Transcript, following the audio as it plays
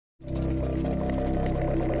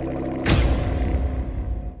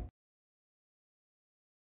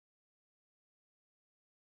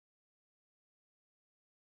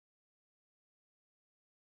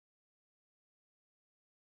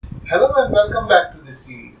Hello and welcome back to this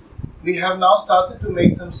series. We have now started to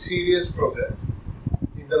make some serious progress.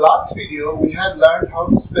 In the last video, we had learned how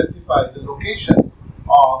to specify the location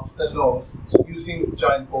of the nodes using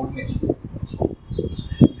joint coordinates.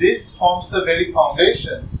 This forms the very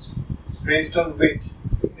foundation based on which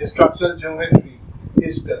a structural geometry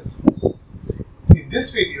is built. In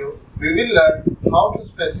this video, we will learn how to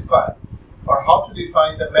specify or how to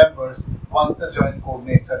define the members once the joint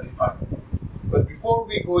coordinates are defined. But before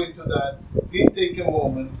we go into that, please take a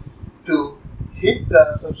moment to hit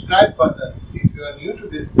the subscribe button if you are new to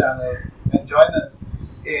this channel and join us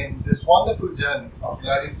in this wonderful journey of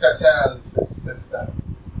learning structure analysis with STAAD.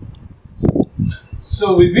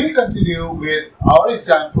 So we will continue with our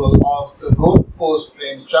example of the goalpost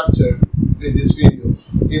frame structure with this video.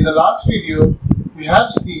 In the last video, we have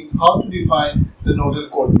seen how to define the nodal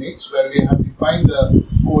coordinates, where we have defined the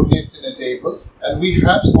coordinates in a table, and we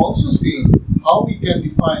have also seen how we can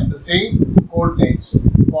define the same coordinates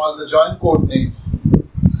called the joint coordinates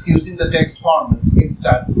using the text format in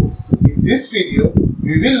STAAD.Pro. In this video,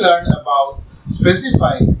 we will learn about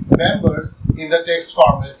specifying members in the text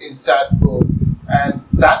format in STAAD.Pro, and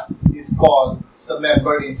that is called the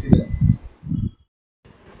member incidences.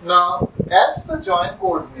 Now, as the joint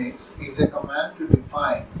coordinates is a command to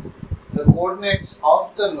define the coordinates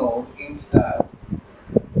of the node in STAAD,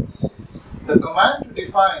 the command to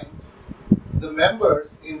define the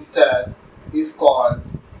members in STAAD is called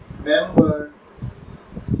member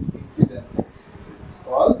incidences. It's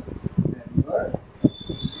called member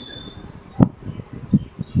incidences.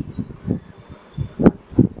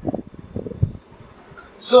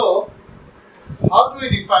 So, how do we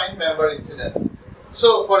define member incidences?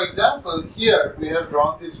 So, for example, here we have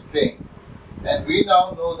drawn this frame, and we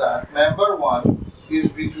now know that member 1 is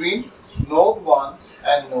between node 1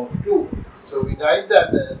 and node 2. So, we write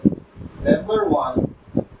that as member 1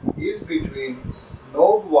 is between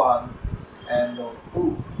node 1 and node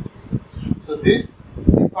 2. So, this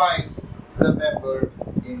defines the member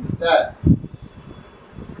in STAAD.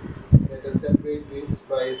 Let us separate this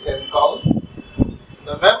by a semicolon.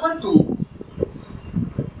 The member 2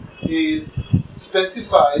 is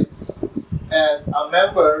specified as a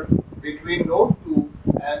member between node 2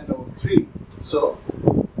 and node 3. So,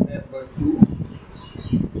 member 2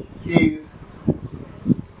 is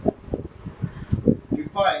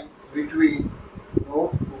defined between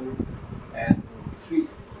node 2 and node 3.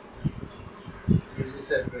 Use a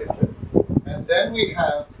separator. And then we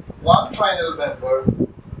have one final member,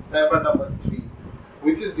 member number 3,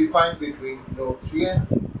 which is defined between node 3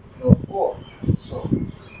 and node 4. So,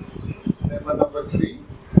 member number 3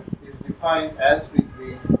 is defined as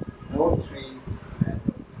between node 3 and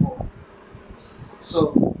node 4.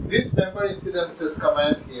 So, this member incidences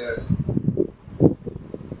command here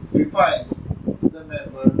defines the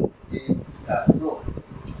member in STAAD.Pro.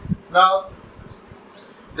 Now,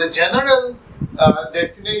 the general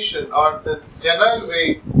definition, or the general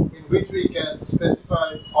way in which we can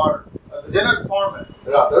specify, or the general format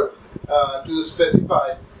rather, to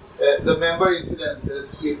specify the member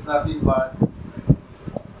incidences is nothing but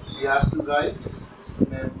we have to write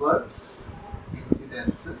member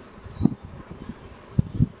incidences,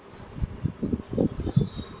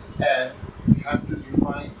 and we have to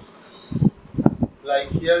define, like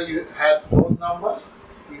here you had node number,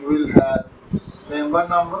 you will have member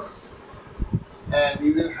number, and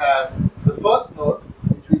we will have the first node,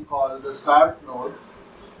 which we call the start node,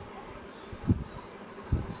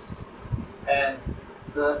 and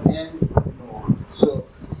the end node. So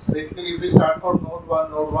basically, if we start from node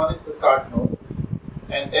 1 is the start node,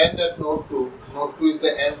 and end at node 2 is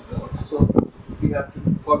the end node. So we have to,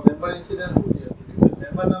 for member incidences, you have to define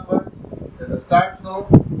member number, then the start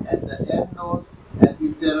node and the end node, and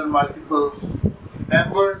if there are multiple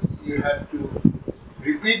members, you have to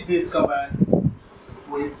repeat this command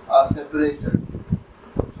with a separator,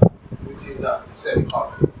 which is a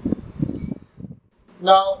semicolon.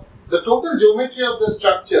 Now, the total geometry of the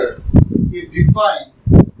structure is defined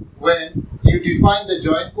when you define the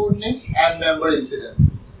joint coordinates and member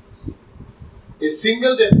incidences. A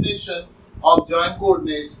single definition of joint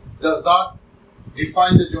coordinates does not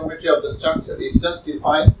define the geometry of the structure, it just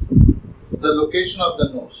defines the location of the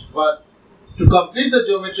nodes. But to complete the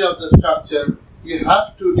geometry of the structure, you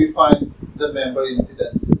have to define the member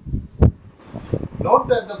incidences. Note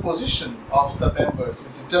that the position of the members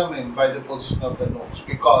is determined by the position of the nodes,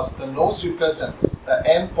 because the nodes represents the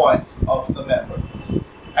endpoints of the member.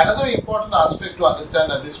 Another important aspect to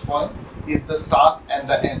understand at this point is the start and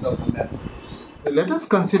the end of the member. Let us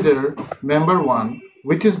consider member 1,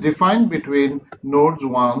 which is defined between nodes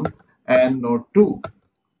 1 and node 2.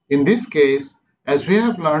 In this case, As we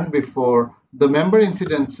have learned before, the member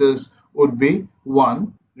incidences would be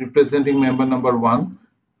 1, representing member number 1,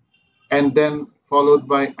 and then followed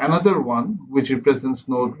by another 1, which represents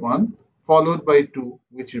node 1, followed by 2,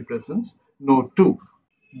 which represents node 2.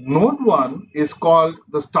 Node 1 is called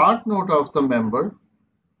the start node of the member,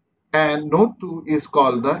 and node 2 is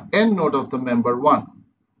called the end node of the member 1.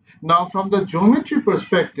 Now, from the geometry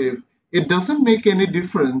perspective, it doesn't make any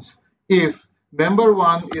difference if member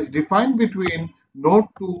 1 is defined between node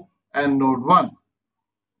 2 and node 1.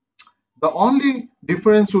 The only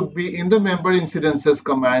difference would be in the member incidences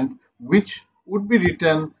command, which would be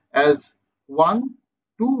written as 1,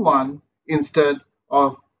 2, 1 instead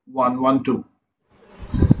of 1, 1, 2.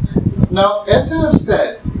 Now, as I have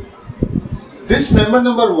said, this member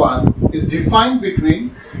number 1 is defined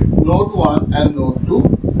between node 1 and node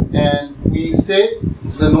 2, and we say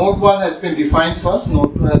the node 1 has been defined first,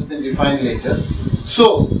 node 2 has been defined later.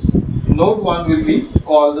 So, node 1 will be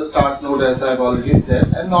called the start node, as I've already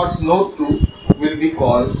said, and node 2 will be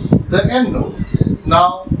called the end node.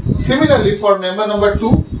 Now, similarly for member number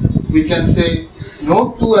 2, we can say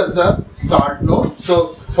node 2 as the start node.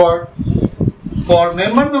 So, for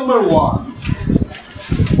member number 1,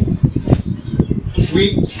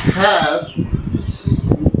 we have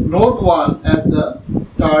node 1 as the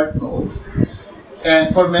start node,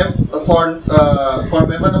 and for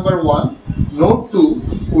member number 1, node 2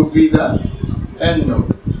 would be the end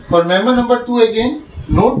node. For member number 2 again,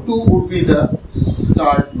 node 2 would be the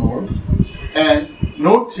start node, and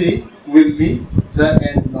node 3 will be the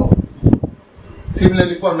end node.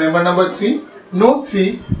 Similarly for member number 3, node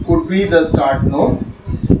 3 would be the start node,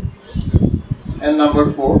 and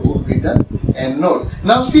number 4 would be the end node.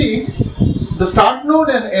 Now see, the start node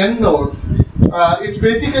and end node is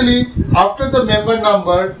basically after the member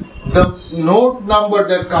number, the node number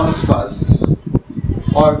that comes first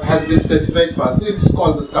or has been specified first, it's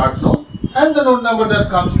called the start node, and the node number that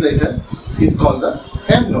comes later is called the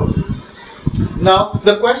end node. Now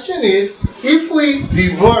the question is, if we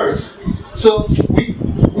reverse, so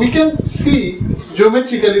we can see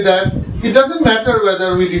geometrically that it doesn't matter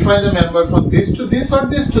whether we define the member from this to this or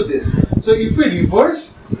this to this. So if we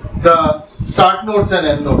reverse the start nodes and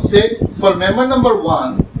end nodes, say for member number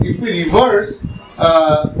 1, if we reverse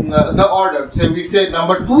the order, say we say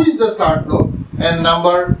number 2 is the start node and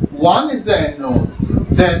number 1 is the end node,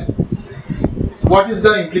 then what is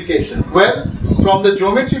the implication? Well, from the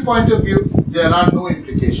geometry point of view, there are no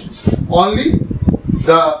implications. Only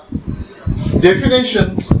the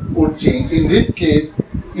definitions would change. In this case,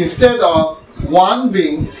 instead of 1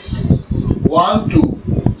 being 1,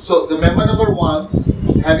 2, so the member number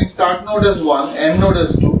 1 having start node as 1, end node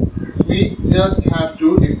as 2, we just have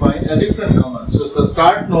to define a different command. So the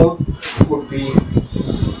start node would be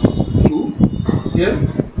 2 here,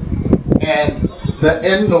 and the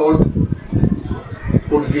end node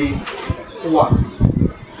would be 1.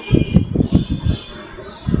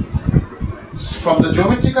 From the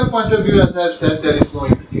geometrical point of view, as I have said, there is no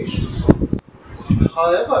implications.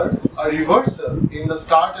 However, a reversal in the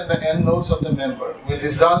start and the end nodes of the member will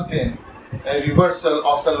result in a reversal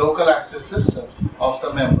of the local axis system of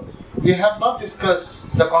the member. We have not discussed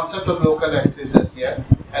the concept of local axis as yet,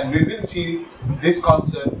 and we will see this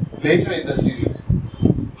concept later in the series.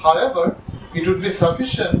 However, it would be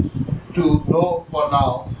sufficient to know for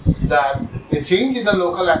now that a change in the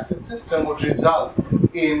local axis system would result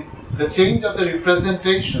in the change of the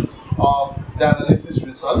representation of the analysis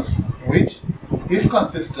results, which is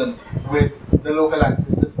consistent with the local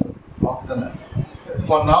axis system of the member.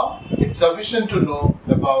 For now, it's sufficient to know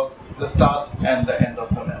about the start and the end of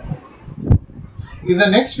the member. In the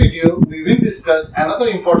next video, we will discuss another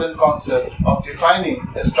important concept of defining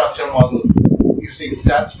a structure model using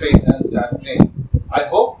STAAD space and STAAD plane. I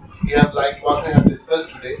hope you have liked what we have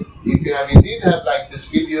discussed today. If you have indeed liked this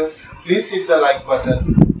video, please hit the like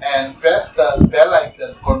button and press the bell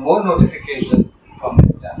icon for more notifications from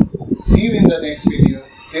this channel. See you in the next video.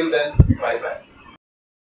 Till then, bye bye.